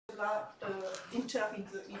algebra enter in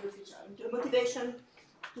the future. The motivation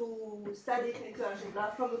to study clinical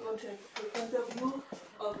algebra from the point of view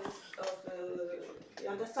of the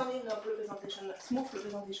understanding of representation, smooth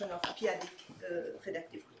representation of p-adic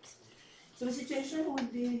reductive groups. So the situation will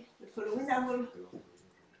be the following. I will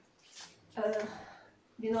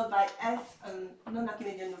denote by F a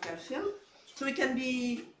non-Archimedean local field. So it can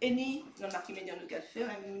be any non-Archimedean local field,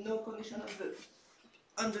 and no condition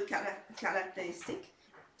on the characteristic.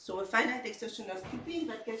 So a finite extension of QP, in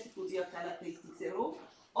that case it would be of characteristic 0,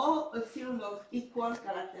 or a field of equal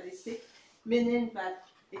characteristic, meaning that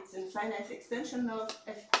it's a finite extension of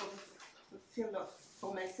F of the field of,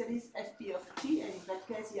 for my series, Fp of T, and in that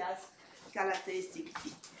case he has characteristic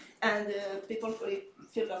P. And people call it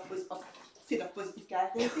field of positive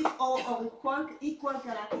characteristic, or equal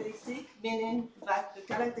characteristic, meaning that the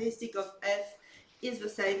characteristic of F is the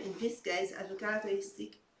same in this case as the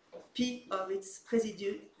characteristic P of its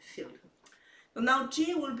residue field. So now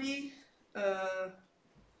G will be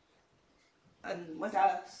what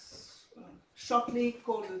I shortly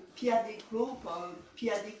call a p-adic group or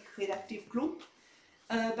p-adic reductive group.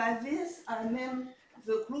 By this I mean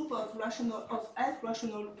the group of F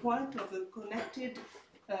rational point of a connected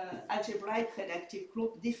algebraic reductive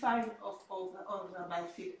group defined over by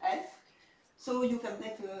field F. So you can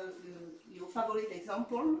take your favorite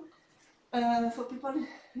example. For people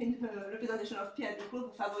in representation of p-adic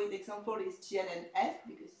group, the favorite example is Gn and F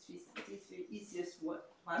because it is the easiest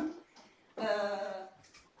one.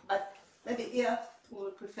 But maybe here we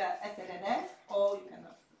would prefer Sn and F, or you can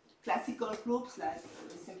have classical groups like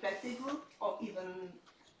a symplectic group, or even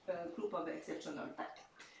a group of exceptional type.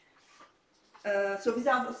 So these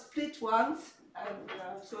are the split ones, and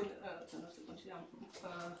so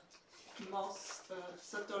more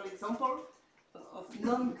subtle example of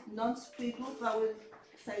non-split group. I will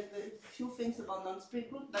say a few things about non-split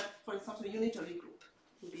group, but for example, a unitary group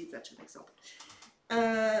would be such an example.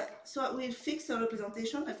 So we'll fix a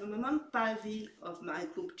representation at the moment pi v of my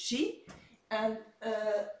group G, and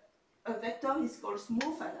a vector is called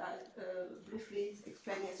smooth, and I briefly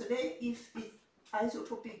explained yesterday, if this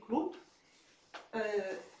isotropic group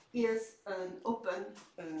is an open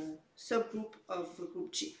subgroup of the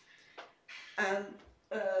group G. And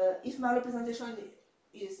if my representation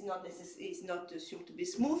is not assumed to be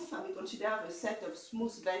smooth, I will consider a set of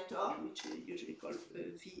smooth vectors, which we usually call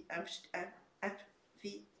Ft.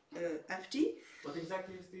 What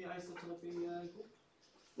exactly is the isotropy group?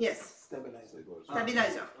 Yes. Stabilizer.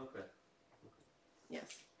 Stabilizer. Okay. Yes.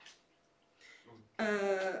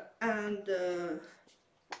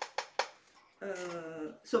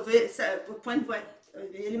 So the point where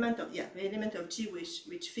the element of G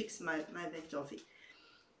which fix my vector V.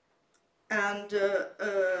 And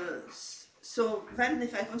so then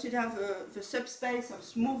if I consider the subspace of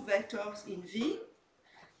smooth vectors in V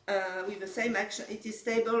with the same action, it is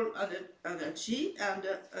stable under G, and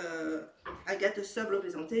I get a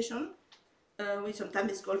sub-representation which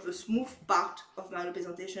sometimes is called the smooth part of my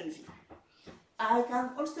representation V. I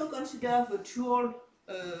can also consider the dual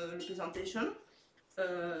representation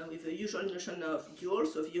with the usual notion of dual,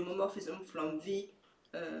 so the homomorphism from V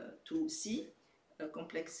to C, a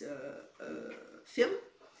complex field.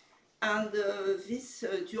 And this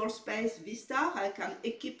dual space V star, I can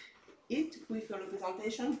equip it with a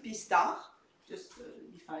representation P star, just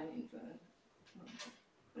defined in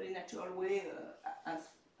a very natural way as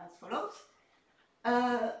follows.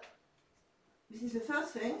 This is the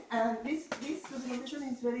first thing, and this representation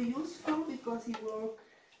is very useful because it will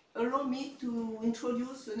allow me to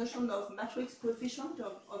introduce the notion of matrix coefficient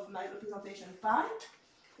of my representation pi,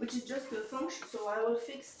 which is just a function. So I will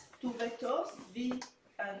fix two vectors, V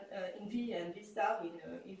and in V and V star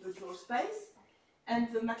in the dual space, and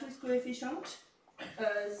the matrix coefficient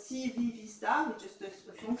CV star, which is just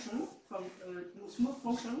a function from a smooth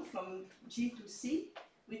function from G to C,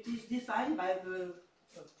 which is defined by the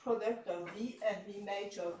product of V and the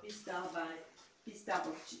image of V star by P star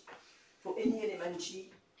of G for any element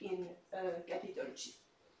G in capital G.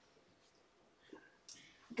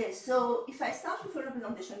 Okay, so if I start with a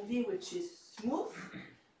representation V which is smooth,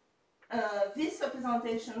 this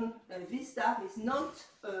representation V star is not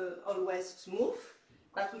always smooth,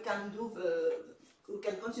 but we can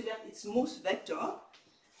consider it smooth vector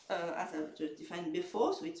as I just defined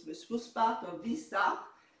before. So it's the smooth part of V star,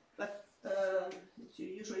 but which you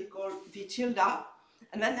usually call V tilde.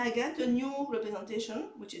 And then I get a new representation,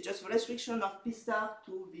 which is just a restriction of P star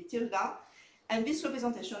to V tilde. And this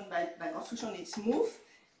representation by construction is smooth,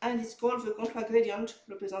 and it's called the contra-gradient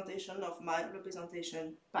representation of my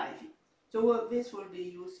representation pi V. So this will be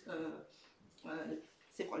used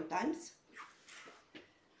several times.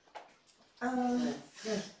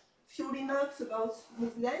 Few remarks about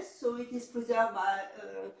smoothness. So it is preserved by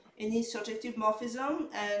any surjective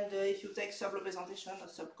morphism, and if you take sub-representation or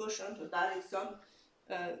sub-quotient or direct sum,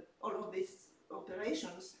 all of these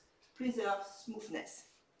operations preserve smoothness.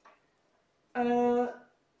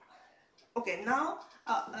 Okay, now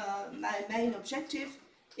my main objective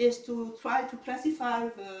is to try to classify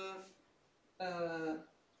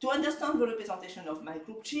to understand the representation of my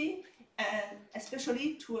group G, and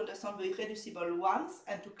especially to understand the irreducible ones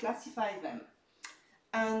and to classify them.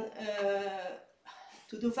 And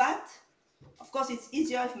to do that, of course, it's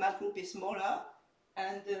easier if my group is smaller,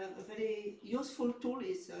 and a very useful tool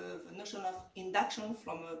is the notion of induction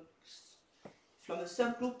from a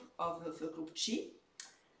subgroup of the group G.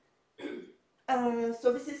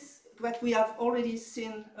 So this is what we have already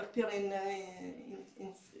seen appear in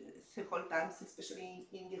several times, especially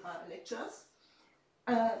in the lectures.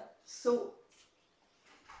 So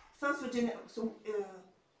first,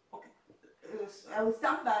 I will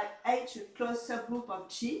start by H, a closed subgroup of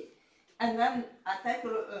G, and then I take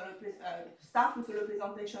start with a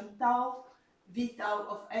representation tau, v tau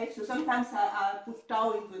of H. So sometimes I put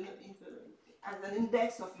tau as an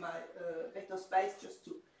index of my vector space just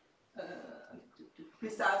to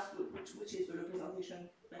precise which is the representation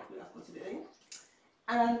that we are considering.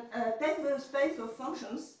 And take the space of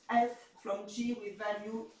functions f from G with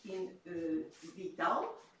value in v tau,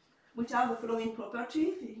 which have the following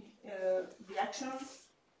property. The action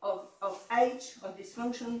of H on this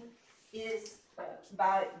function is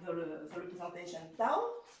by the representation tau.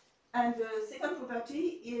 And the second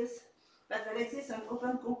property is that there exists an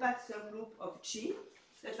open compact subgroup of G,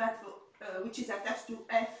 such that which is attached to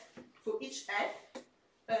f for each f,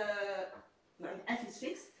 when f is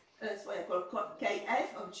fixed, that's what I call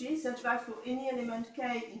kf of G, such that for any element k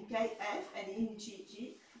in kf and in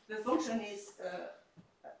G, the function is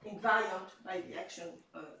invariant by the action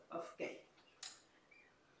of k.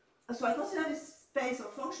 So I consider this space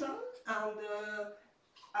of function, and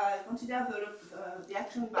I consider the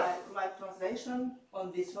action by right translation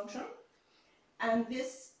on this function, and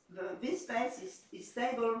this space is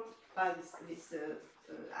stable by this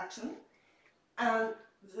action, and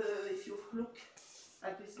if you look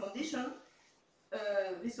at this condition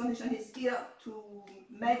is here to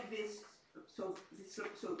make this so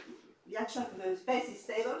the action, the space is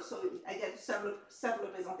stable, so I get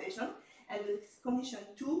sub-representation, and this condition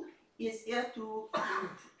 2 is here to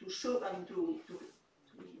show, I mean, to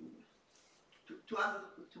have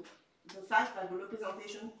the fact that the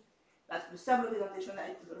representation, that the sub-representation,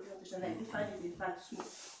 the representation I define is in fact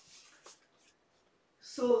smooth.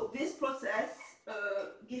 So this process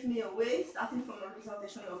gives me a way, starting from a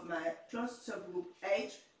representation of my closed subgroup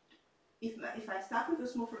H. If I start with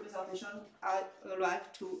a smooth representation, I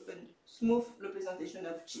arrive to a smooth representation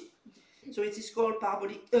of G. So it is called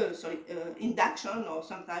parabolic, induction, or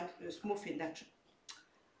sometimes smooth induction.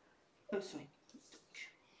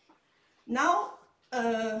 Now,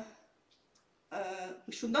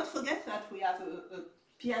 we should not forget that we have a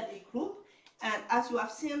p-adic group, and as you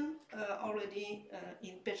have seen already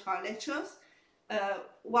in Petra lectures,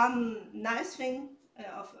 one nice thing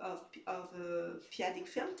of p-adic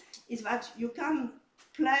field is that you can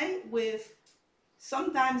play with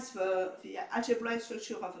sometimes the algebraic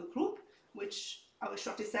structure of a group, which I will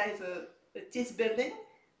shortly say the Tits building,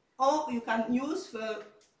 or you can use the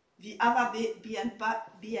other BN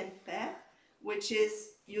pair, which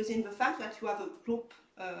is using the fact that you have a group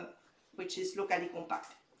which is locally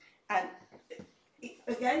compact. And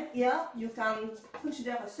again, here you can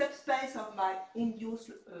consider a subspace of my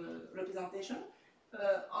induced representation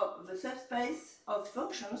of the subspace of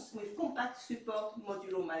functions with compact support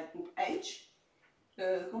modulo my group H.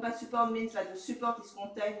 Compact support means that the support is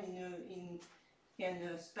contained in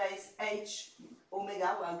a space H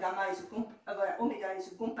omega, where gamma is omega is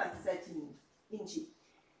a compact set in G.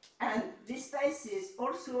 And this space is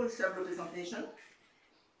also a sub-representation,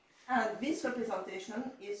 and this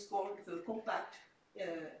representation is called the compact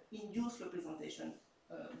induced representation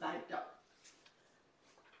by tau.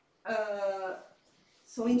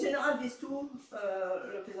 So in general, these two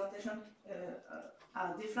representations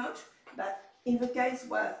are different, but in the case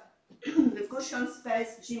where the quotient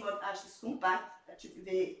space G mod H is compact,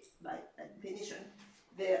 they, by definition,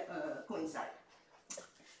 they coincide.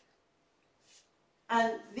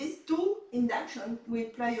 And these two inductions will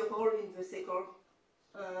play a role in the second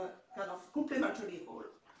kind of complementary role.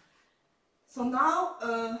 So now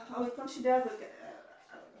I will consider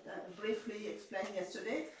briefly explained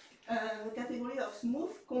yesterday, the category of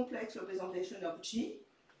smooth complex representation of G.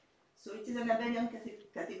 So it is an abelian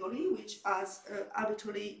category which has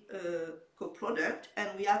arbitrary coproduct,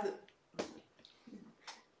 and we have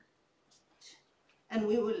and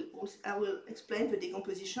I will explain the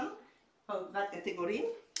decomposition of that category.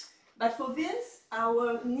 But for this, I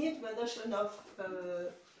will need the notion of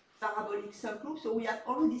parabolic subgroup. So we have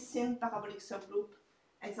already seen parabolic subgroup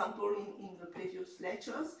example in the previous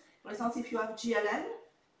lectures. For instance, if you have GLN,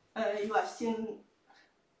 you have seen,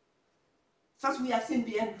 first we have seen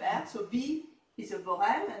B and pair. So B is a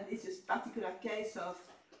Borel, and this is a particular case of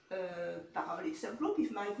parabolic subgroup.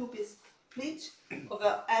 If my group is split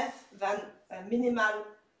over F, then a minimal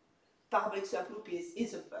parabolic subgroup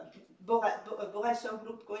is a Borel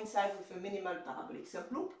subgroup coincides with a minimal parabolic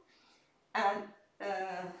subgroup. And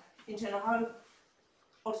in general,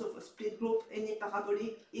 also for split group, any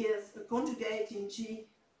parabolic is a conjugate in G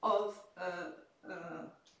of a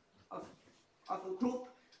group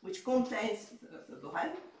which contains the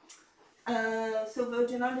Borel. So the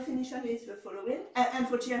general definition is the following. And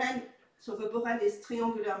for GLN, so the Borel is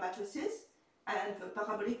triangular matrices, and the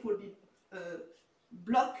parabolic will be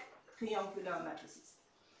block triangular matrices.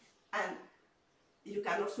 And you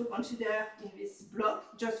can also consider in this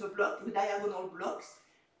block, just the block, the diagonal blocks,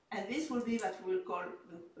 and this will be what we will call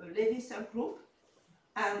a Levy subgroup.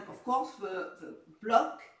 And of course, the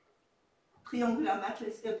block triangular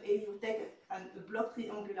matrix, if you take a block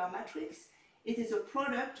triangular matrix, it is a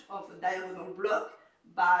product of a diagonal block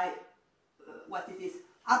by what it is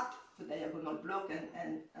up the diagonal block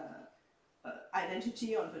and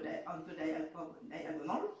identity on the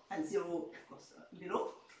diagonal, and zero, of course,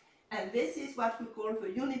 below. And this is what we call the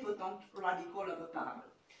unipotent radical of a parabola.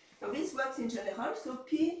 So this works in general. So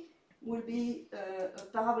P will be a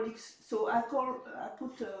parabolic. So I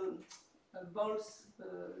put balls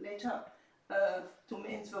later to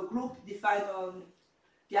mean the group defined on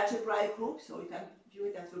the algebraic group. So you can view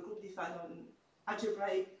it as a group defined on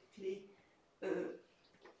algebraically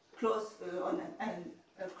close on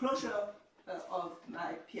a closure of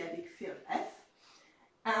my p-adic field F.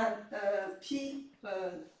 And P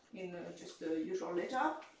in just the usual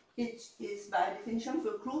letter, it is by definition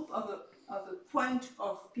the group of a point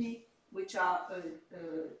of P which are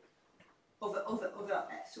over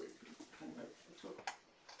F. So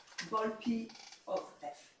ball P of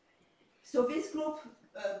F. So this group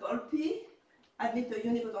ball P admit a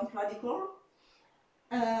unipotent radical,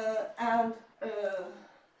 and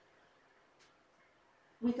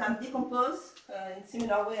we can decompose in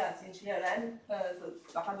similar way as in GLN the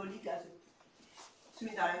parabolic as a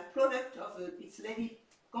similar product of its Levy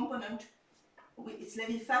component with its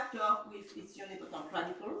Levy factor with its unipotent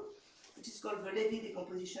radical, which is called the Levy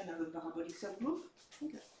decomposition of a parabolic subgroup. I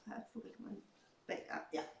think I forgot one.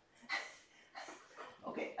 Yeah.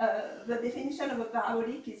 Okay. The definition of a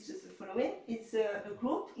parabolic is just the following: it's a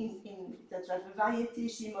group that has a variety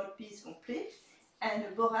G mod P is complete, and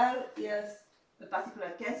a Borel is a particular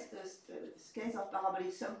case, a case of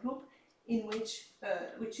parabolic subgroup in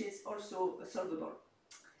which is also solvable.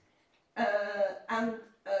 And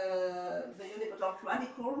the unipotent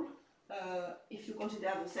radical, if you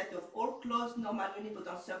consider the set of all closed normal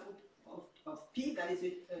unipotent subgroup of P, that is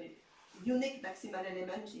a unique maximal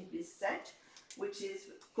element in this set, which is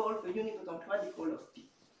called the unipotent radical of P.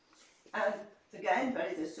 And again, there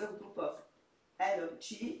is a subgroup of L of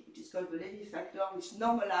G, which is called the Levy factor, which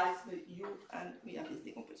normalizes the U, and we have this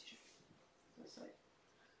decomposition. Sorry.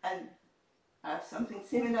 And I have something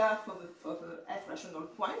similar for the F rational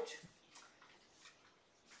point.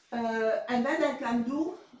 And then I can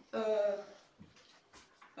do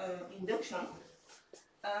induction.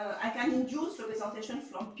 I can induce representation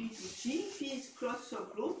from P to G. P is closed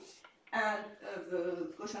subgroup, and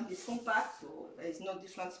the quotient is compact, so there is no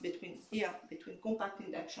difference between compact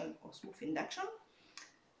induction or smooth induction.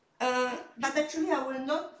 But actually, I will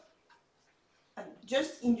not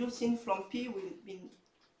just inducing from P will be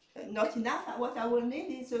not enough. What I will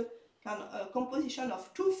need is a kind of composition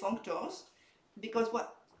of two functors, because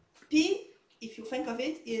what P, if you think of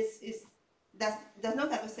it, does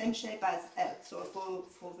not have the same shape as L. So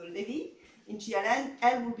for the Levy, in GLN,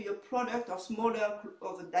 L will be a product of smaller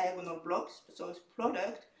of the diagonal blocks, so it's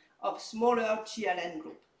product of smaller GLN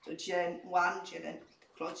group. So GLN1, GLN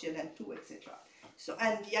close GLN2, etc. So,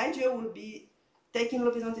 and the idea will be taking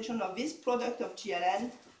representation of this product of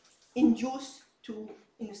GLN, induced to,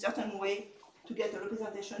 in a certain way, to get a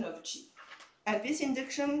representation of G. And this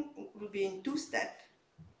induction will be in two steps.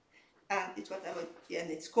 And it's what I would,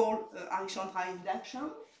 and it's called Arishandra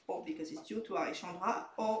induction, or because it's due to Arishandra,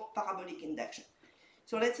 or parabolic induction.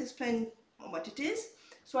 So let's explain what it is.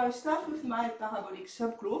 So I start with my parabolic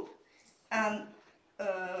subgroup, and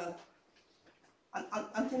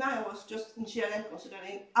until now I was just in GLN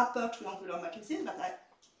considering upper triangular matrices, but I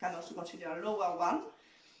can also consider a lower one,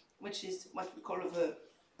 which is what we call the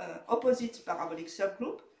opposite parabolic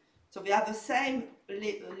subgroup. So we have the same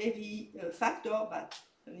Levy factor, but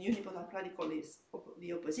the unipotent radical is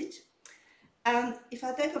the opposite. And if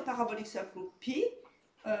I take a parabolic subgroup P,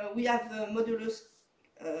 we have the modulus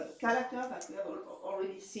character that we have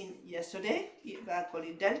already seen yesterday. We call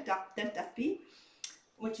it delta P,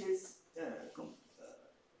 which is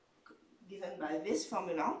given by this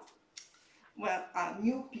formula, where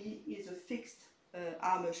mu P is a fixed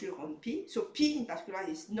R measure on P. So P in particular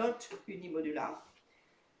is not unimodular.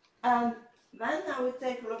 And then I will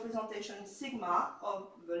take a representation sigma of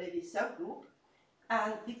the Levy subgroup.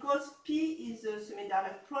 And because P is a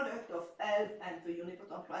semi-direct product of L and the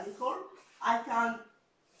unipotent radical, I can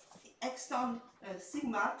extend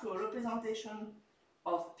sigma to a representation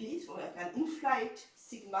of P. So I can inflate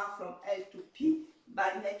sigma from L to P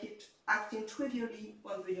by making it acting trivially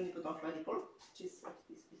on the unipotent radical, which is what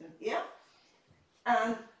is written here.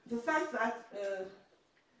 And the fact that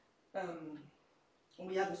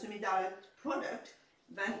we have a semi-direct product,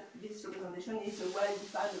 then this representation is a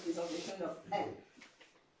well-defined representation of L.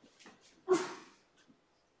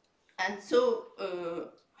 And so,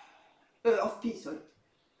 of P, sorry.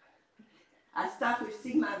 I start with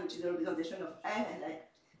sigma, which is a representation of L, and I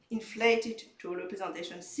inflate it to a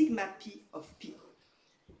representation sigma P of P.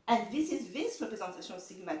 And this is this representation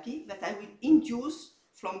sigma P that I will induce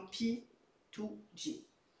from P to G.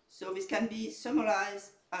 So this can be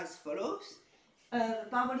summarized as follows.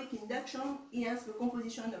 Parabolic induction is the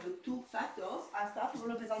composition of the two factors. I start with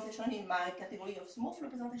representation in my category of smooth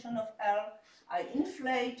representation of L. I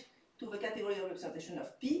inflate to the category of representation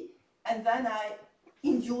of P, and then I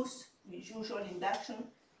induce with usual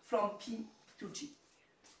induction from P to G.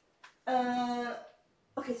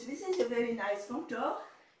 Okay, so this is a very nice functor,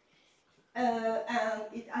 and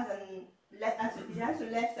it has a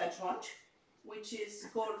left adjoint, which is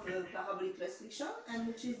called the parabolic restriction, and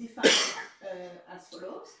which is defined as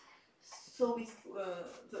follows. So with,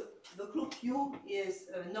 the group U is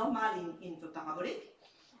normal in the parabolic,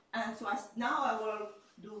 and so now I will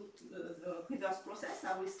do the reverse process.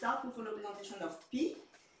 I will start with a representation of P,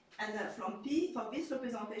 and then from P, for this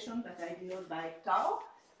representation that I denote by tau,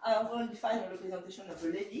 I will define a representation of a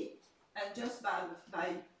Levy, and just by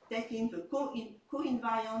taking the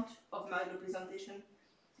co-invariant of my representation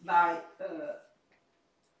by the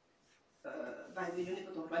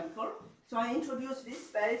unipotent radical. So I introduce this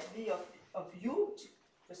space V of U,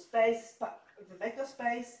 the space, the vector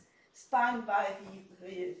space spanned by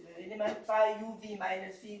the element pi u v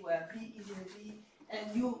minus v, where v is in V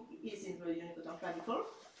and u is in the unipotent radical.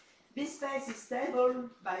 This space is stable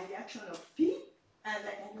by the action of P, and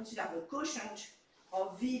I can consider the quotient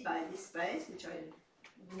of V by this space, which I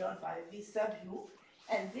denote by V sub u.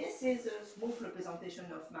 And this is a smooth representation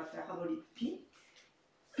of my parabolic P,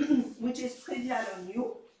 which is trivial on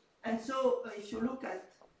U. And so if you look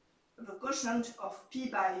at the quotient of P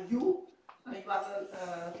by U, you have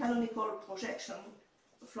a canonical projection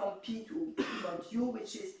from P to P dot U,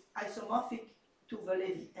 which is isomorphic to the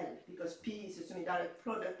Levy L, because P is a semi-direct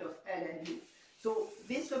product of L and U. So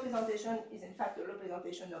this representation is in fact a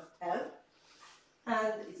representation of L,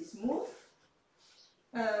 and it is smooth.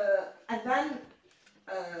 And then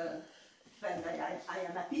I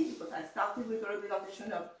am happy because I started with a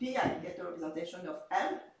representation of P, I get a representation of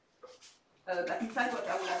L. But in fact, what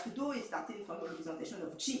I would have to do is starting from a representation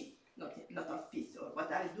of G, not of P. So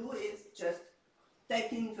what I do is just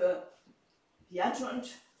taking the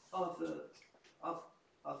adjoint of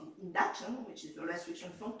induction, which is the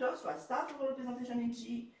restriction functor. So I start with a representation in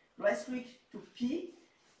G, restrict to P,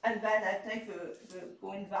 and then I take the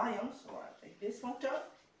co-invariant, so I take this functor,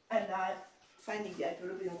 and I finally get a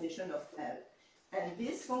representation of L. And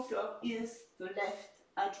this functor is the left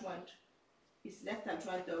adjoint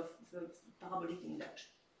of the parabolic induction.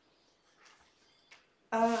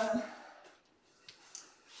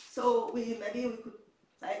 So maybe we could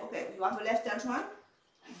say, okay, you have a left adjoint,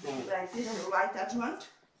 like this, a right adjoint.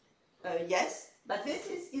 Yes, but this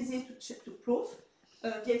is easy to prove.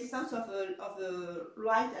 The existence of the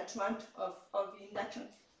right adjoint of the induction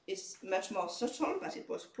is much more subtle, but it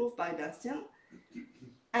was proved by Bernstein.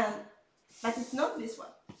 But it's not this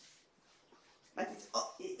one. But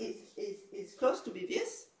it's close to be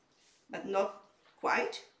this, but not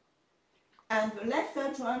quite. And the left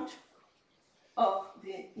adjoint of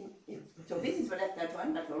so this is the left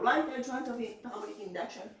adjoint, but the right adjoint of the parabolic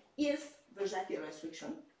induction is the Jacquet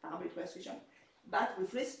restriction, parabolic restriction, but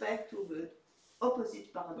with respect to the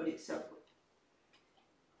opposite parabolic subgroup.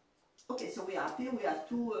 Okay, so we are happy. We have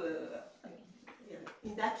two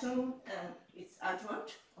induction and its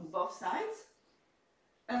adjoint on both sides.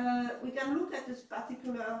 We can look at this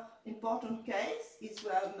particular important case, is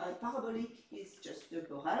where my parabolic is just the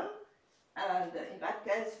Borel, and in that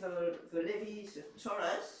case the levy is a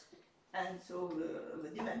torus, and so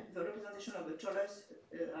the representation of the torus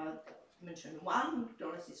dimension 1,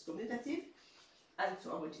 torus is commutative, and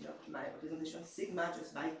so I will denote my representation sigma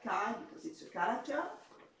just by chi because it's a character.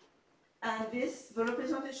 And this, the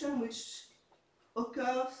representation which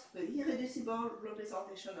occurs, the irreducible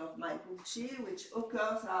representation of my group G, which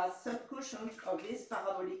occurs as subquotient of this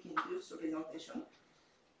parabolic induced representation,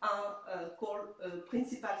 are called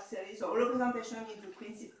principal series, or representation in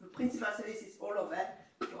the principal series is all of them,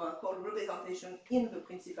 so are called representation in the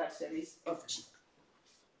principal series of G.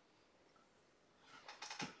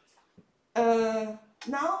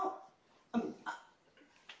 Now,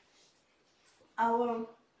 I will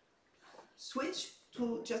switch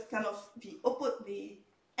to just kind of the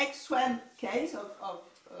extreme case of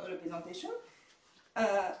representation,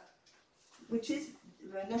 which is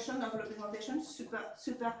the notion of representation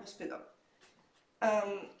supercuspidal.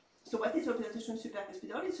 So what is representation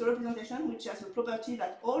supercuspidal? It's a representation which has the property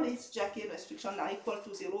that all its Jacobi restrictions are equal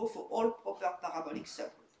to 0 for all proper parabolic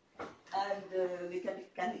subgroups. And they can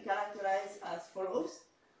be characterized as follows.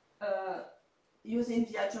 Using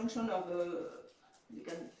the adjunction of you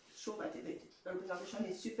can show that the representation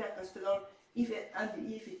is supercuspidal if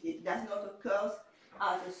it does not occur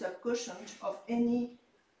as a subquotient of any.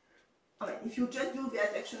 If you just do the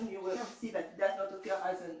adjunction, you will see that it does not occur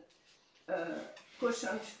as a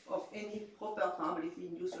quotient of any proper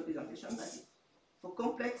parabolically induced representation. But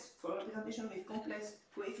for representation with complex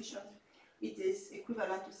coefficients, it is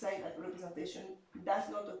equivalent to say that the representation does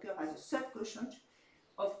not occur as a subquotient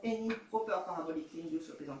of any proper parabolically induced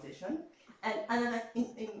representation. And another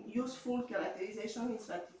useful characterization is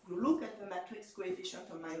that if you look at the matrix coefficient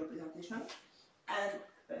of my representation, and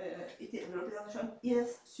the representation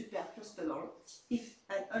is supercuspidal if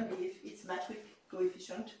and only if its matrix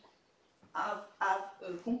coefficient have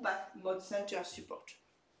a compact mode center support.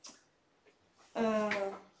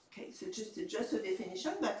 Okay, so just a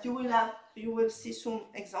definition, but you will see some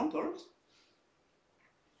examples.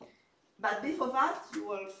 But before that, you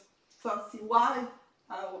will first see why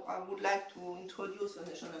I would like to introduce the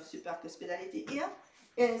notion of supercuspidality here,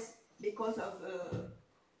 is because of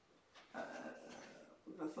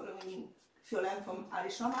the following theorem from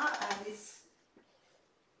Alexandra, and this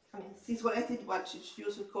is related to what is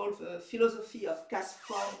used to call the philosophy of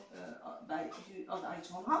Cas-Form of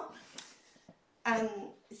Alexandra. And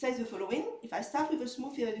it says the following: if I start with a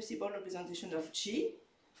smooth irreducible representation of G,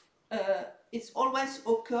 it always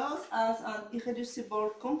occurs as an irreducible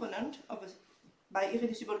component of by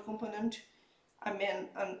irreducible component, I mean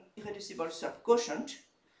an irreducible subquotient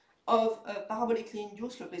of a parabolically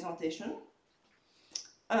induced representation,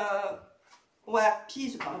 where P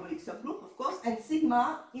is a parabolic subgroup, of course, and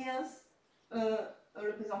sigma is a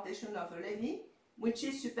representation of a levy, which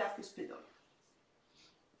is supercuspidal.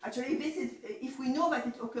 Actually, this is, if we know that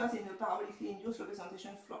it occurs in a parabolically induced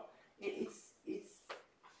representation flow, it's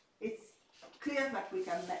clear that we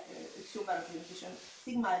can assume that representation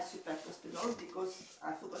sigma is supercuspidal, because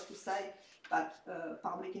I forgot to say that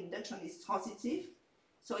parabolic induction is transitive.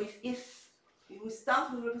 So if you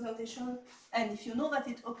start with representation, and if you know that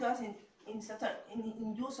it occurs in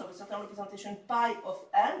use of a certain representation pi of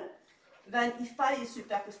L, then if pi is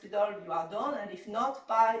supercuspidal, you are done, and if not,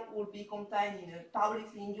 pi will be contained in a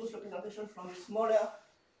parabolically induced representation from a smaller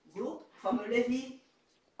group, from a levy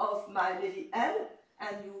of my levy L,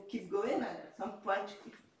 and you keep going, and at some point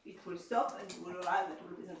it will stop, and you will arrive at a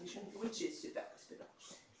representation which is supercuspidal.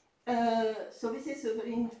 So this is a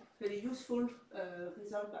very, very useful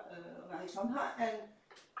result of Alexandra, and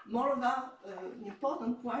moreover, an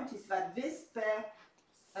important point is that this pair,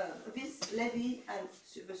 this levy and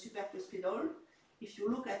the supercuspidal, if you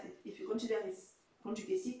look at it, if you consider its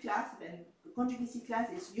conjugacy class, then the conjugacy class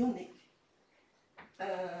is unique,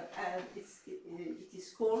 and it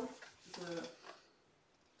is called the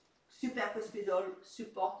supercuspidal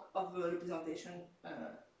support of the representation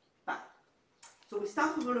pi. So we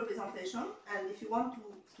start with the representation, and if you want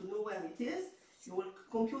to know where it is, you will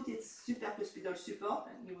compute its supercuspidal support,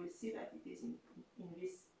 and you will see that it is in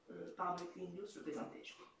this parabolically induced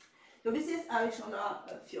representation. So this is Alexandra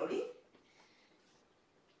theory.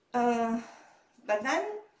 But then,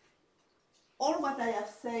 all what I have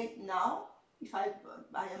said now, if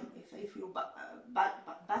you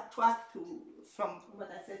backtrack from what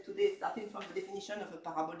I said today, starting from the definition of a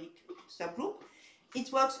parabolic subgroup,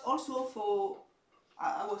 it works also for.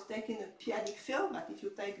 I was taking a p-adic field, but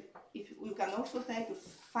you can also take a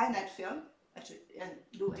finite field, actually, and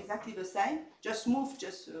do exactly the same. Just move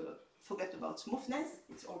forget about smoothness,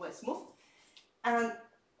 it's always smooth.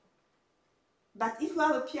 But if you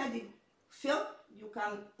have a p-adic field, you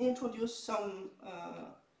can introduce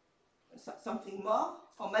something more,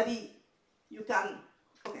 or maybe you can,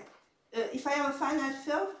 okay. If I have a finite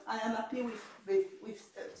field, I am happy with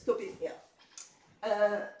stopping here.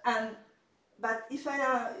 But if I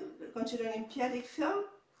am considering p-adic field,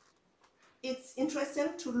 it's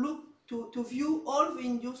interesting to look to view all the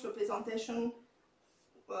induced representation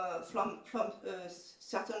from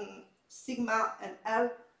certain sigma and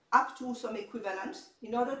L up to some equivalence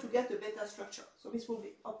in order to get a better structure. So this will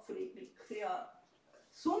be hopefully be clear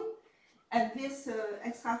soon. And this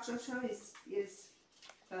extra structure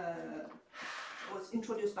was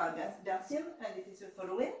introduced by Berthier, and it is the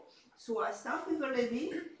following. So I start with a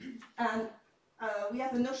levy, and we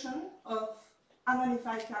have a notion of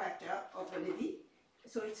unmodified character of the levy.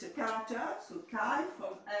 So it's a character, so chi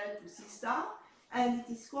from L to C star, and it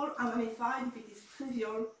is called unmodified if it is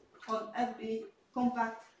trivial on every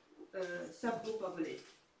compact subgroup of a levy.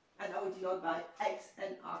 And I will denote by X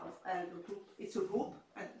and R of L, the group. It's a group,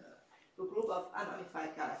 and the group of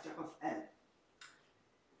unmodified character of L.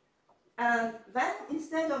 And then,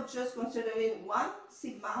 instead of just considering one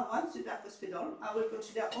sigma, one supercuspidal, I will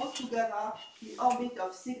consider altogether the orbit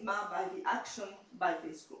of sigma by the action by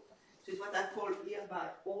this group. So it's what I call here by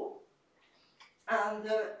O.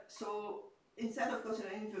 And so instead of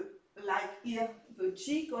considering like here the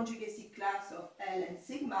G conjugacy class of L and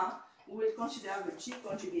sigma, we will consider the G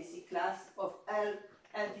conjugacy class of L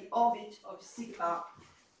and the orbit of sigma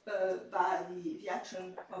by the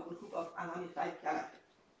action of a group of unmodified characters.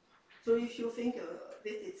 So if you think of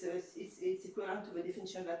it, it's equivalent to the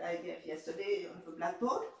definition that I gave yesterday on the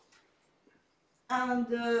blackboard. And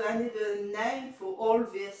I need a name for all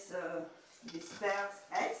these pairs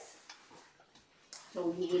S. So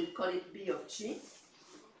we will call it B of G.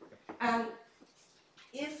 And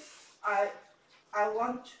if I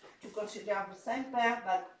want to consider the same pair,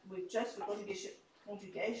 but with just the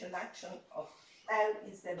conjugation action of L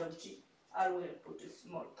instead of G, I will put a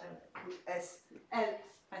small put S, L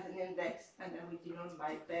as an index, and then we denote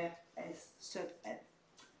by pair S sub L.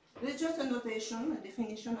 This is just a notation, a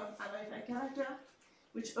definition of unmodified character,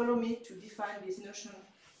 which allow me to define this notion,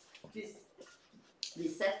 this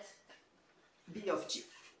set B of G.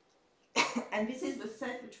 And this is the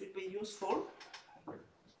set which will be useful.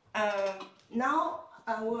 Now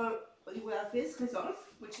we have this result,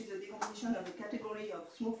 which is a decomposition of the category of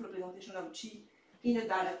smooth representation of G in a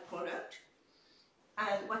direct product.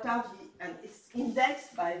 And what are and it's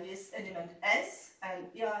indexed by this element S, and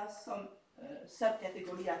here are some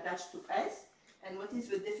subcategory attached to S. And what is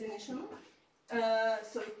the definition?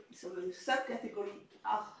 So the subcategory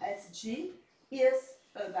RSG is,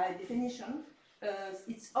 by definition,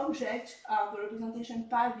 its objects are the representation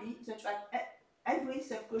pi v, such that every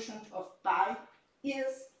subquotient of pi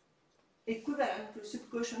is equivalent to a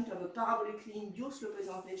subquotient of a parabolically induced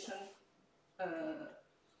representation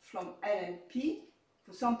from L and P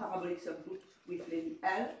for some parabolic subgroup with levy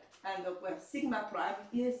L, and where sigma prime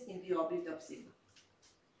is in the orbit of sigma.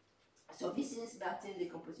 So this is Bertin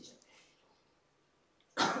decomposition.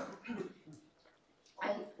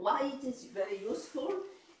 And why it is very useful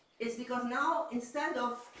is because now, instead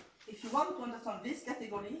of, if you want to understand this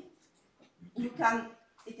category, you can,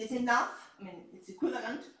 it is enough, I mean, it's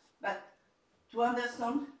equivalent, but to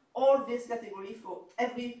understand all this category for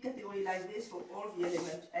every category like this for all the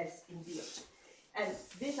elements S in the object. And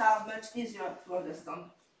these are much easier to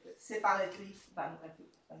understand separately than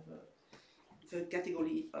the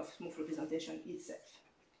category of smooth representation itself.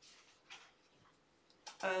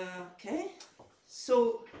 Okay,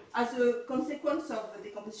 so as a consequence of the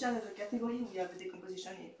decomposition of the category, we have the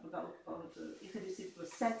decomposition of the irreducible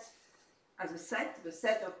set as a set, the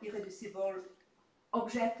set of irreducible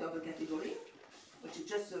object of a category, which is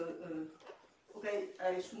just okay,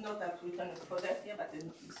 I should not have written a product here, but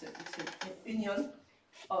it's an union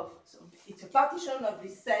of, so it's a partition of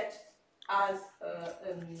this set as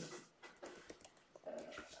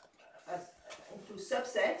into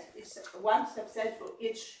subset. It's one subset for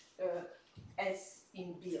each S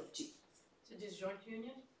in B of G. So disjoint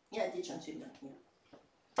union? Yeah, disjoint union.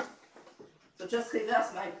 Yeah. So just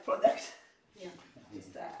reverse my product. Yeah.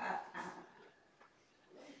 Just,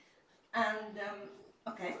 and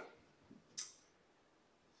okay.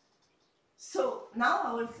 So now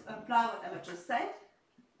I will apply what I just said.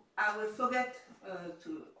 I will forget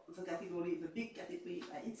to the category, the big category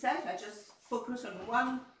by itself. I just focus on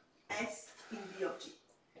one S in B of G.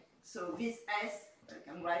 So this S, I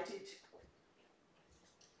can write it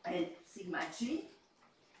as sigma G.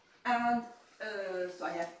 And so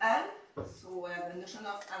I have L, So we have the notion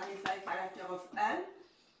of unidentified character of L,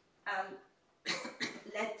 and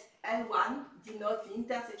let L1 denote the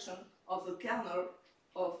intersection of the kernel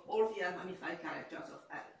of all the unidentified characters of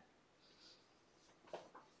L.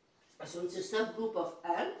 So it's a subgroup of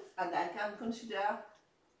L, and I can consider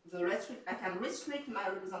I can restrict my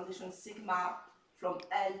representation sigma from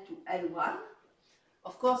L to L1.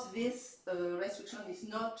 Of course, this restriction is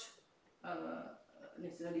not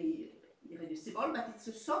necessarily irreducible, but it's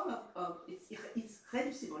a sum it's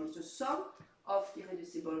reducible. It's a sum of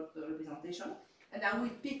irreducible representation, and I will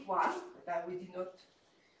pick one that I will denote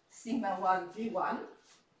sigma 1 V1,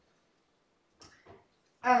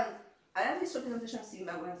 and I have this representation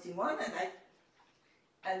sigma 1 C1,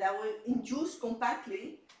 and I will induce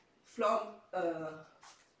compactly from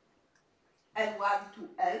L1 to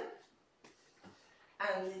L,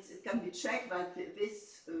 and it can be checked that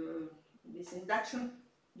this induction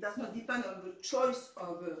does not depend on the choice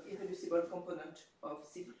of the irreducible component of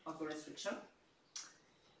a restriction.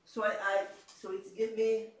 So so it gives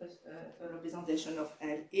me a representation of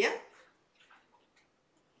L here,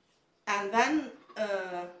 and then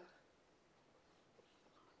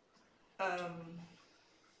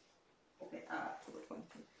okay, I forgot one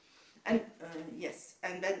thing. And yes,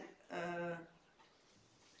 and then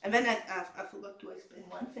I forgot to explain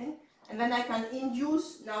one thing. And then I can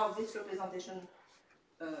induce now this representation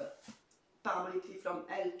parabolically from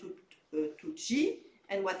L to G,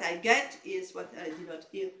 and what I get is what I denote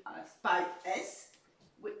here as pi s,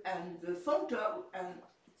 and the functor, and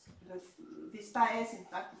this pi s, in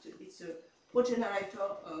fact, it's a progenerator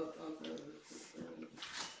of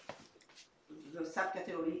the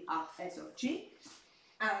subcategory Rs of G,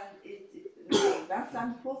 and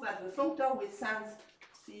Bernstein proved that the functor will send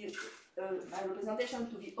my representation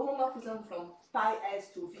to the homomorphism from pi s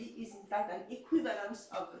to v is in fact an equivalence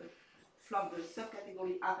of from the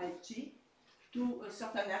subcategory Rsg to a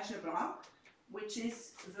certain algebra, which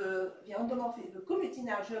is the endomorphism, the commuting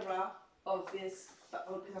algebra of this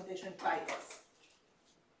representation pi s.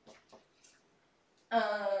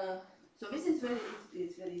 So this is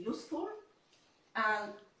very useful,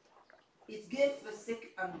 and it gives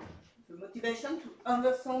the motivation to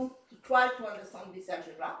try to understand this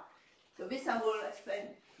algebra. So this I will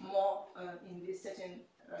explain more in this setting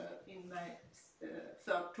in my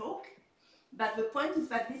third talk. But the point is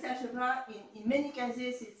that this algebra, in many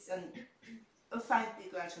cases, it's an affine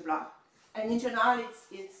equal algebra, and in general,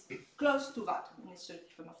 it's close to that. It's a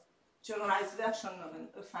kind of generalized version of an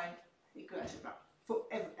affine equal algebra for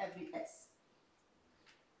every S.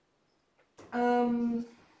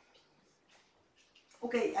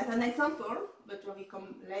 Okay, as an example, but we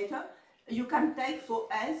come later, you can take for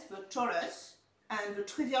S the torus and the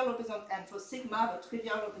trivial representation, and for sigma the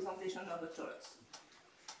trivial representation of the torus.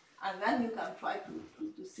 And then you can try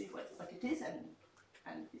to see what it is, and I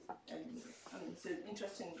mean, it's an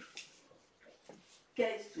interesting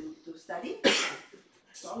case to study.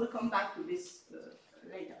 So I will come back to this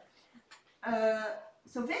later.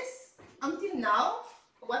 So this, until now,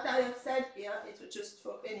 what I have said here is just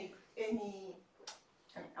for any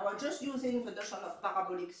I was just using the notion of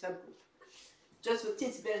parabolic subgroup, just the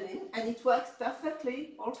Tits building, and it works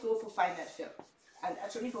perfectly also for finite field. And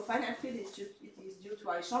actually for finite field, it is due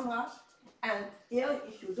to algebra, and here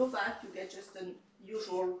if you do that, you get just an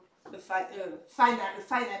usual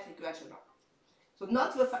finite equal algebra. So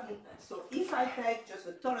not the so if I take just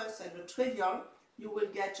the torus and the trivial, you will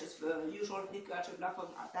get just the usual equal algebra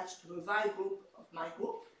attached to the Y group of my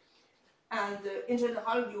group, and in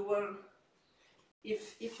general you will.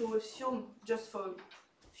 If you assume just for a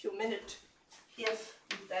few minutes, if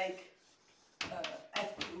you take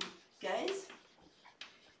F2 case,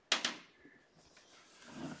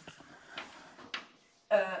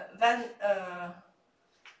 then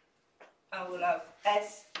I will have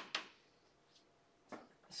S.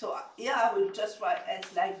 So here I will just write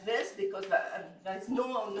S like this because there is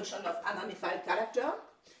no notion of unidentified character.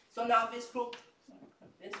 So now this group,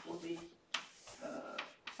 this will be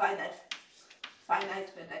finite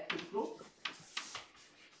predictive group,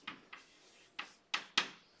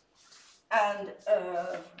 and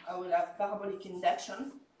I will have parabolic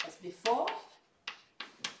induction as before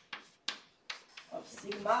of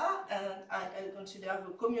sigma, and I can consider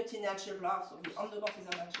the commuting algebra, so the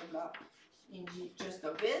endomorphism algebra in just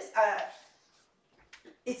of this.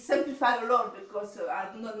 It's simplified a lot because I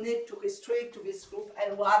do not need to restrict to this group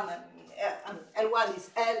L1, and L1 is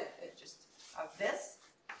L, just have this.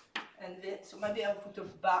 And then, so maybe I'll put a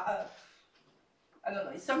bar, I don't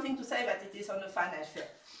know, it's something to say that it is on a finite field.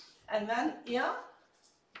 And then here,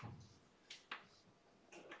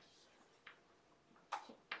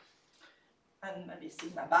 and maybe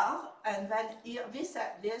sigma bar, and then here this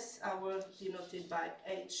I will denote it by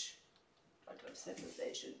H. What was the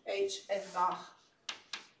notation? H S bar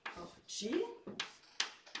of G,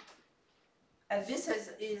 and this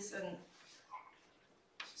is an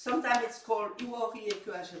sometimes it's called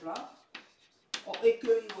Iwahori-spherical algebra or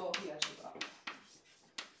Hecke-Iwahori algebra,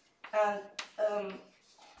 and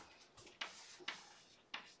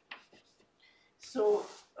so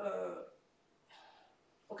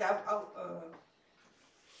okay,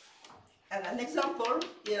 and an example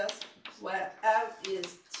is where L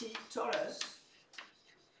is T torus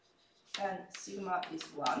and sigma is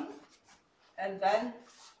 1, and then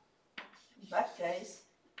in that case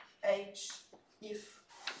H, if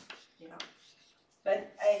then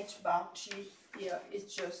H bar G here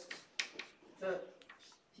is just the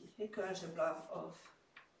Hecke algebra of,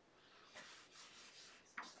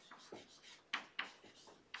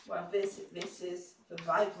 well, this is the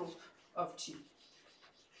Y group of G,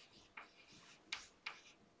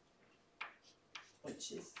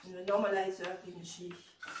 which is the normalizer in G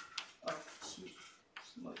of G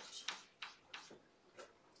mod G.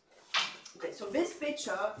 Okay, so this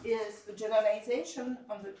picture is a generalization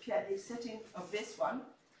on the p-adic setting of this one,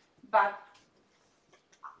 but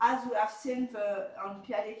as we have seen on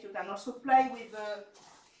p-adic, you can also play with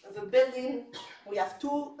the building. We have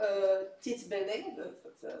two Tits buildings,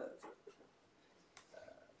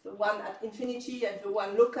 the one at infinity and the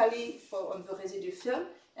one locally on the residue field,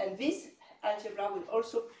 and this algebra will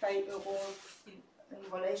also play a role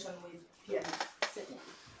in relation with p-adic setting.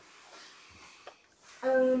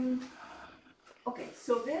 Okay,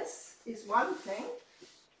 so this is one thing,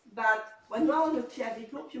 but when you're on a p-adic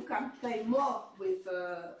group, you can play more with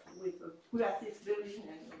Bruhat-Tits building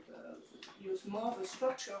and use more the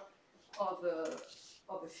structure of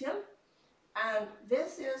a field. And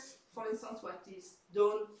this is, for instance, what is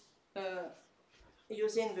done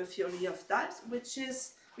using the theory of types, which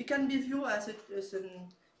is we can be viewed as a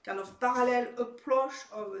kind of parallel approach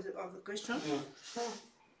of the question.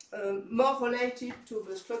 More related to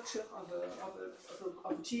the structure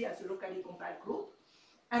of G as a locally compiled group.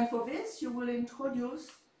 And for this, you will introduce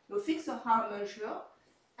the fixed R measure,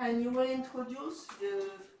 and you will introduce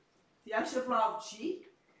the algebra of G,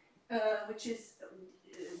 which is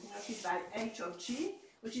denoted by H of G,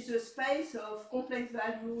 which is a space of complex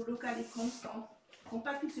value, locally constant,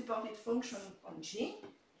 compactly supported function on G.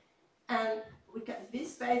 And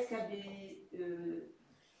this space can be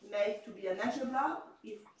made to be an algebra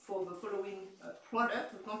for the following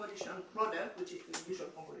product, the convolution product, which is the usual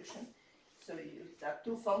convolution. So you have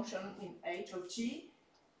two functions in H of G,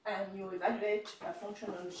 and you evaluate a function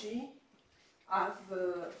on G as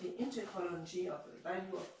the integral on G of the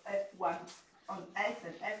value of f1 on x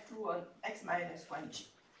and f2 on x minus 1g.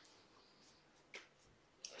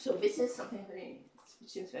 So this is something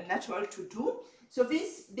which is very natural to do. So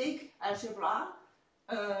this big algebra,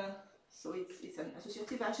 so it's an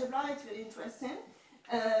associative algebra, it's very interesting.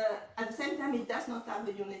 At the same time, it does not have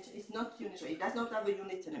a unit, it's not unitary, it does not have a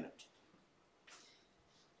unit element.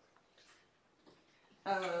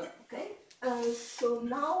 Okay, so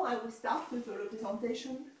now I will start with the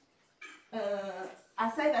representation. I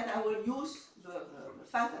say that I will use the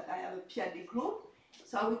fact that I have a p-adic group.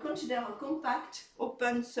 So I will consider a compact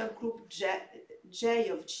open subgroup J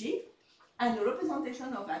of G, and the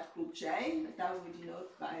representation of that group J that I will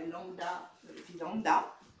denote by lambda v lambda.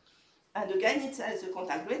 And again, it's as a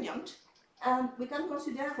contact gradient. And we can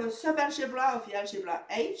consider a subalgebra of the algebra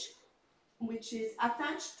H, which is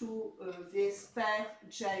attached to this pair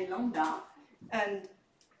J lambda, and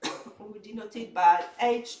we denote it by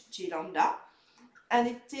HG lambda. And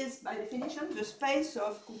it is, by definition, the space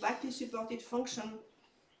of compactly supported function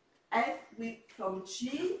f from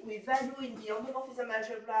G with value in the homomorphism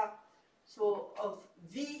algebra, so of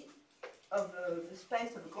V of the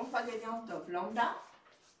space of the contact gradient of lambda,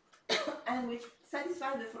 and which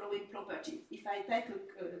satisfies the following property. If I take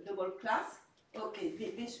a double class, okay,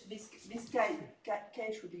 this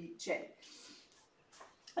K should be J.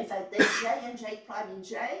 If I take J and J prime in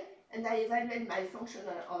J, and I evaluate my function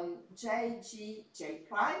on J, G, J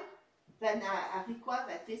prime, then I require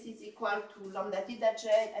that this is equal to lambda tilde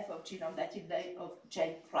J, f of G lambda tilde of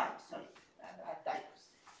J prime. Sorry, I typos.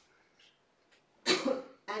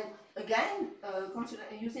 And again,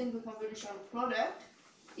 using the convolution product,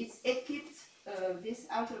 it's equipped this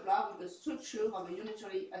algebra with the structure of a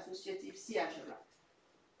unitary associative C algebra.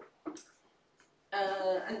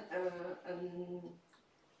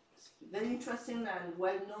 Very interesting and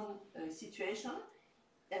well-known situation.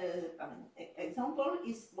 Example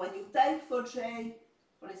is when you take for J,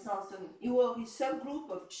 for instance, an Iwahori subgroup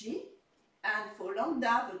of G, and for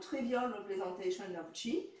lambda, the trivial representation of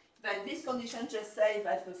G, then this condition just says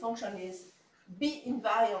that the function is B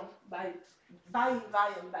invariant by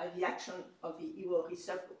the action of the Iwahori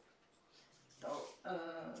subgroup. So,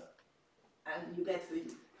 and you get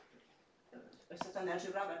a certain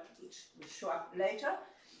algebra that which will show up later.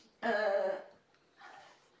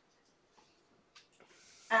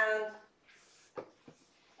 And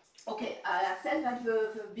okay, I have said that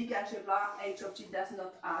the big algebra H of G does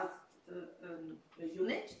not have a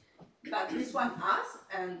unit, but this one has,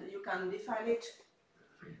 and you can define it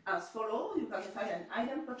as follows. You can define an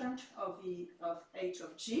idempotent of H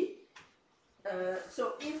of G.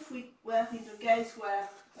 So if we were in the case where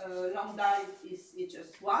lambda is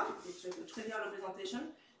just 1, it's just a trivial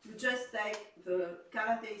representation, you just take the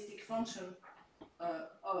characteristic function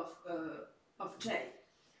of J.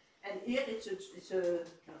 And here it's a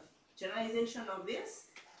generalization of this.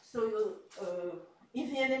 So if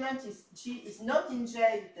the element is G is not in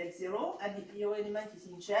J, you take 0, and if your element is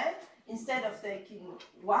in J, instead of taking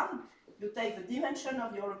 1, you take the dimension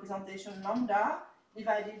of your representation lambda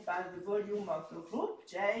divided by the volume of the group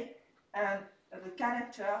J and the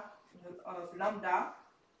character of lambda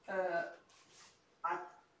at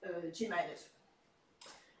G minus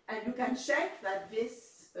 1. And you can check that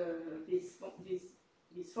this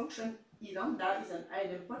function E lambda is an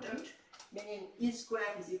idempotent, meaning E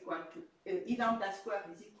squared is equal to E lambda squared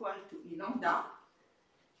is equal to E lambda.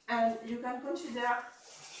 And you can consider,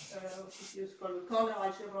 if you call the corner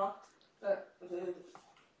algebra, the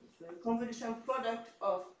convolution product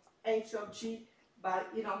of H of G by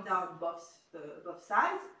E lambda on both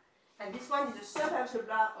sides. And this one is a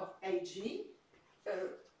subalgebra of AG,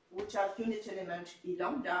 which has unit element E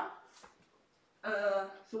lambda.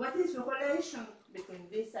 So what is the relation between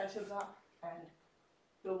this algebra and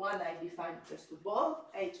the one I defined just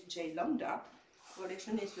above, Hj lambda? The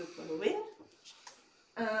relation is the following.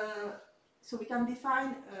 So we can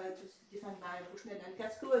define, defined by Bushnell and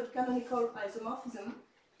Casco, a canonical isomorphism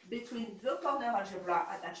between the corner algebra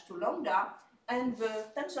attached to lambda and the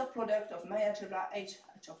tensor product of my algebra H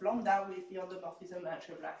of lambda with the endomorphism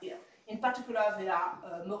algebra here. In particular, they are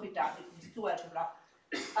Morita, these two algebra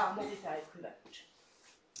are Morita equivalent.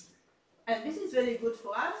 And this is very good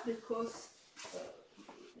for us because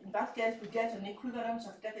in that case we get an equivalence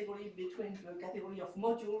of category between the category of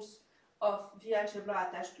modules of the algebra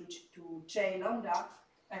attached to J lambda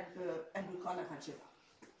and the corner algebra.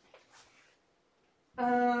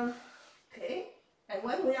 Okay, and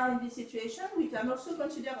when we are in this situation, we can also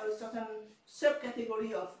consider a certain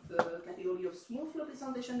subcategory of the category of smooth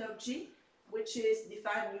representation of G, which is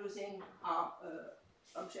defined using our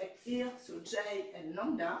object here, so J and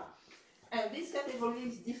lambda. And this category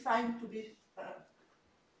is defined to be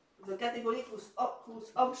the category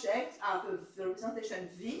whose objects are the representation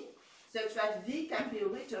V, such that V can be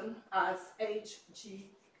written as Hg,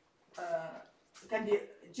 can be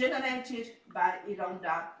generated by E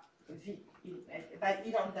lambda V, by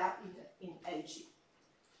E lambda in Ag.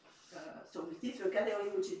 So this is the category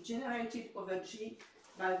which is generated over G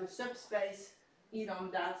by the subspace E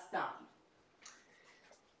lambda star.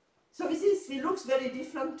 So it looks very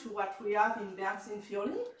different to what we have in Bernstein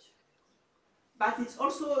theory, but it's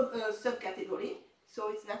also a subcategory. So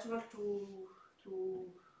it's natural to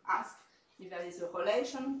ask if there is a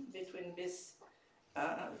relation between this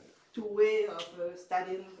two ways of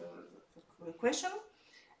studying the question,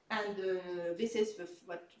 and this is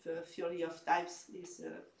what the theory of types is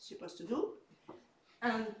supposed to do.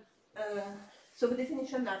 And so the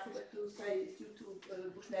definition I forgot to say is due to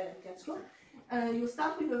Bushnell and Katzko. You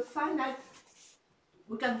start with a finite.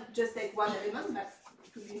 We can just take one element, but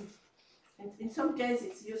in some cases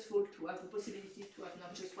it's useful to have the possibility to have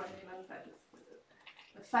not just one element, but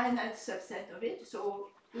a finite subset of it. So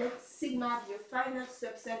let's sigma be a finite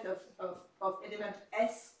subset of element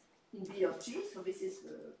S in B of G. So this is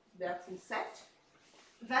the Bernstein set.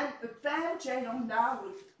 Then a pair J lambda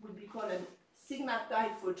would be called a sigma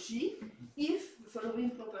type for G if the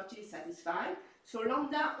following property is satisfied. So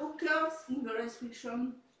lambda occurs in the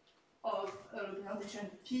restriction of a representation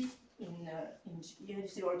P in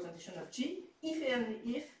irreducible representation of G, if and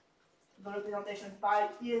if the representation pi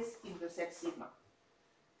is in the set sigma.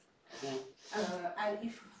 And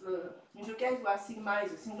if in the case where sigma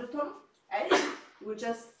is a singleton, H, we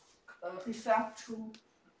just refer to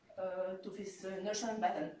this notion by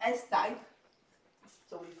an S type.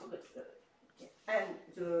 So we forget. And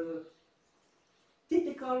the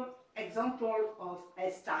typical example of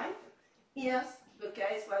S type is the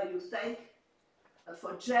case where you take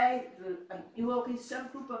for J an Iwahori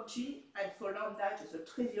subgroup of G, and for lambda just a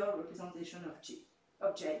trivial representation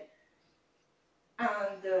of J.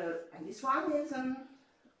 And this one is an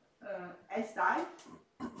S-type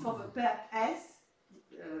for the pair S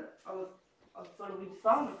of following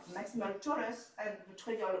form, maximal torus and the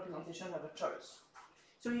trivial representation of a torus.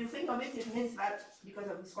 So you think of it, it means that because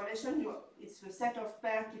of this relation, it's the set of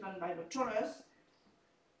pairs given by the torus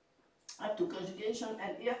up to conjugation,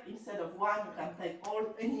 and here instead of one, you can take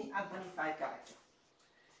any unquantified character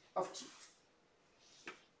of T.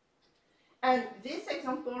 And this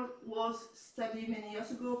example was studied many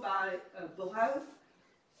years ago by Bruhat,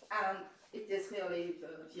 and it is really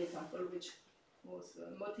the example which was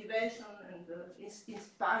the motivation and the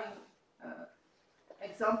inspiring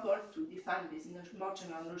example to define this more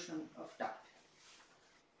general notion of type.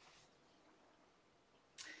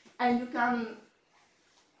 And you can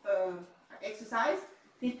exercise,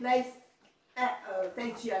 replace,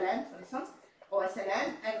 take GLN for instance, or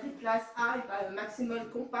SLN, and replace I by a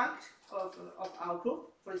maximal compact of our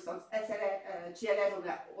group, for instance, SLN, GLN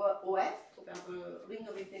over OF, over the ring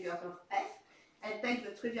of integers of F, and take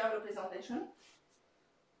the trivial representation.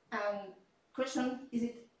 And question, is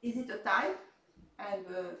it a type? And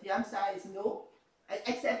the answer is no,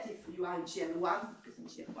 except if you are in GL1, because in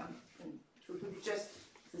GL1 it will be just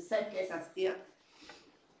the same case as here.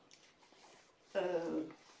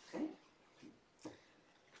 Okay.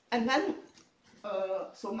 And then,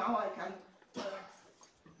 so now I can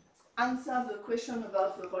answer the question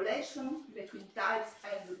about the relation between types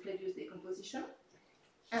and the previous decomposition,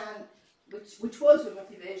 and which was the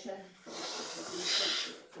motivation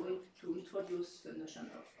for it to introduce the notion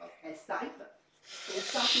of S-type. So we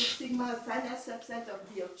start with sigma finite subset of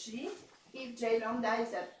B of G. If J lambda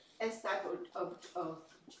is an S-type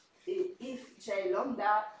if J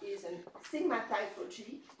lambda is a sigma type for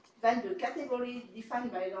G, then the category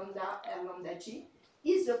defined by lambda R lambda G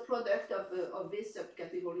is the product of this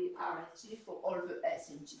subcategory RSG for all the S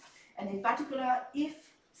in G. And in particular, if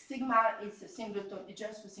sigma is a singleton,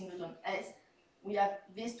 just a singleton S, we have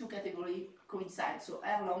these two categories coincide, so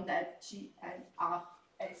R lambda G and R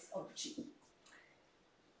S of G.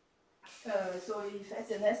 So if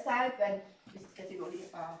S and S type, then these categories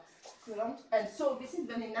are equivalent. And so this is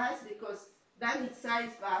very nice because then it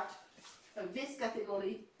says that this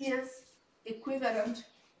category is equivalent,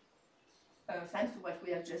 thanks to what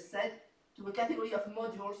we have just said, to the category of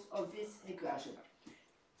modules of this equation.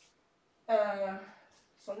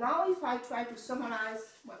 So now if I try to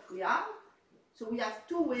summarize what we have, so we have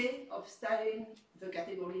two ways of studying the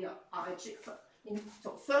category of RH.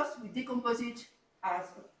 So first we decompose it as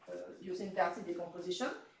using Darcy decomposition,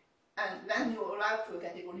 and then you arrive to a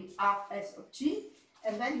category RS of G,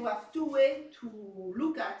 and then you have two ways to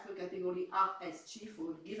look at the category RSG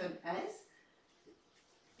for a given S,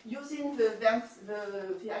 using the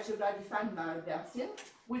algebra defined by Darcy,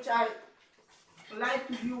 which I like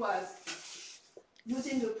to view as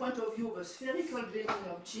using the point of view of a spherical building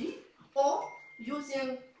of G, or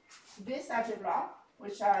using this algebra,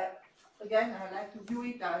 which I like to view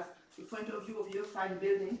it as the point of view of the affine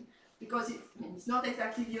building, because it's not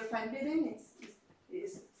exactly the affine building,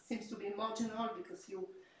 it seems to be more general because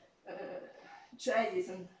J is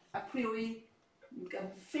an a priori, you can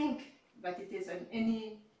think that it is an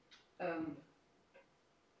any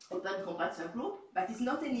open compact subgroup, but it's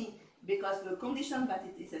not any, because the condition that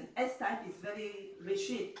it is an S-type is very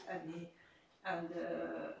rigid, and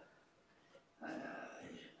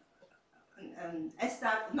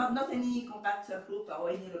S-type, not any compact subgroup or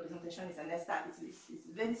any representation is an S-type, it's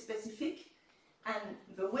very specific, and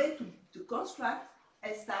the way to construct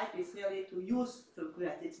S-type is really to use the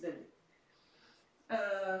Bruhat-Tits building.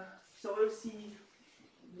 So we'll see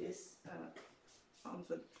this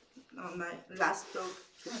on my last talk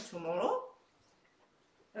tomorrow.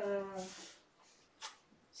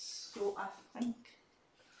 So I think,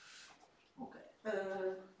 okay,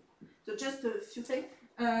 so just a few things.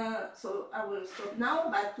 So I will stop now,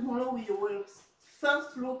 but tomorrow we will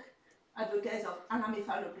first look at the case of anamorphic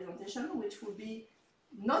representation, which will be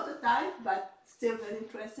not a type, but still very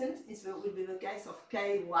interesting. It will be the case of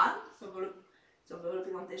K1, so the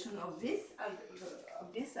representation of this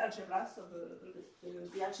algebra, so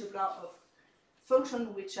the algebra of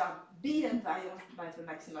functions which are B invariant by the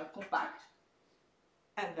maximal compact,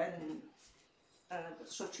 and then the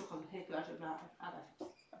structure of Hecke algebra.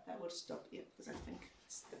 But I will stop here because I think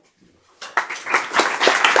it's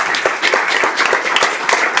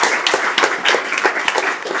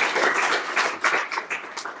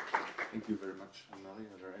Thank you very much, Anneli.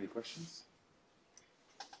 Are there any questions?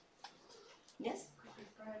 Yes? Could you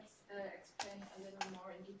perhaps explain a little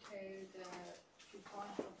more in detail the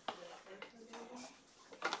point of the Hecke building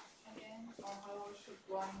again, or how should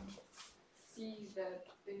one see the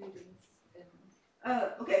buildings in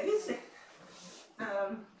Okay, this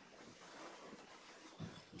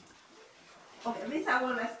okay, this I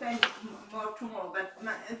will explain more tomorrow,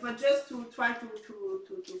 but just to try to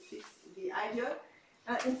fix the idea.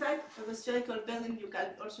 In fact, the spherical building you can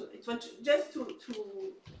also, it was just to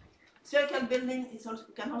spherical building is also,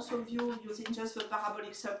 you can also view using just the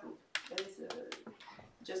parabolic subgroup. There is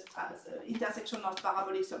just as intersection of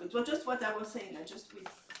parabolic subgroup. It was just what I was saying.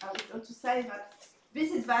 I want to say that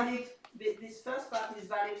this is valid. This first part is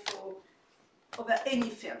valid for over any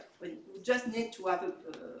field. You just need to have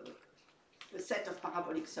a set of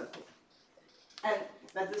parabolic subgroups.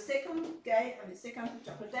 But the second case and the second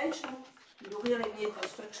interpretation, you really need the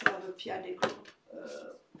structure of a p-adic group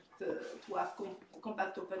to have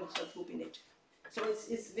compact open subgroup in it. So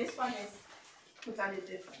this one is totally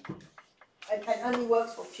different and only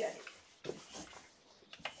works for p-adic.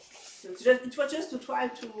 So it was just to try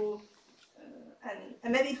to,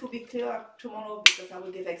 and maybe it will be clear tomorrow because I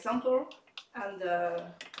will give example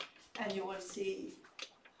and you will see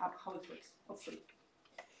how it works, hopefully.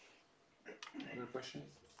 Other questions?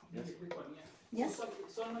 Yes. Maybe a quick one, yeah. Yes?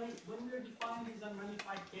 So when we're defining these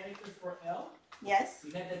unmodified characters for L, Yes?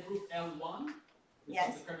 we had that group L1, which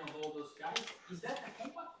Yes. is the kernel of all those guys. Is that a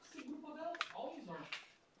compact group of L always, or?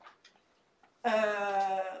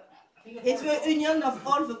 I think It's the union of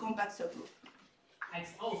all the compact subgroups.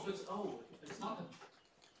 Oh, so it's not a.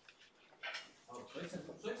 Oh, so it's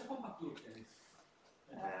a compact group then.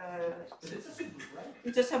 But it's a subgroup, right?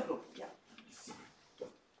 It's a subgroup, yeah.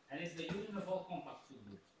 And it's the union of all compact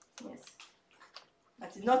subgroups. Yes. But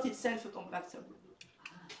it's not itself a compact subgroup.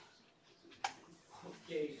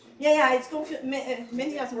 Okay. Yeah, it's confusing.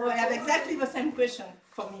 Many years ago, I have exactly the same question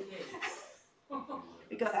for me.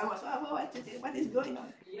 Because I was, what is going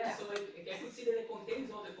on? Yeah, so I could see that it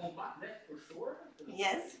contains all the compact, that for sure.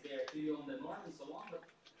 Yes. They're clearly on the norm and so on, but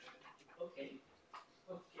okay.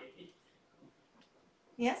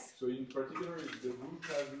 Yes? So in particular, if the group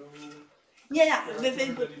has no Yeah, character, very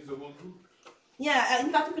then good. it's the whole group? Yeah,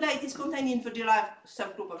 in particular, it is contained in the derived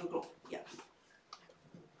subgroup of the group. Yeah.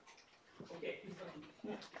 Okay.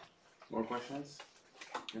 More questions?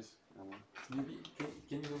 Yes. Maybe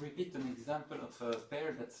can you repeat an example of a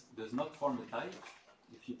pair that does not form a type?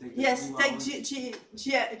 If you take the Yes, two take rounds-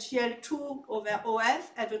 GL2 over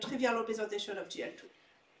OF and the trivial representation of GL2,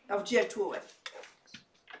 of GL2 OF.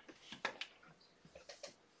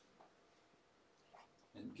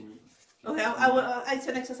 and can you, Okay, it's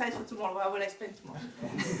an exercise for tomorrow. I will explain tomorrow.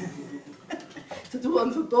 To do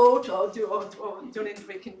on the boat or during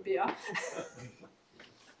drinking beer.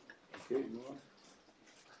 Okay, go on.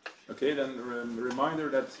 Okay, then reminder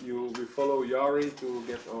that you will follow Yari to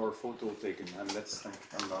get our photo taken, and let's thank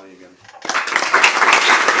Anali again.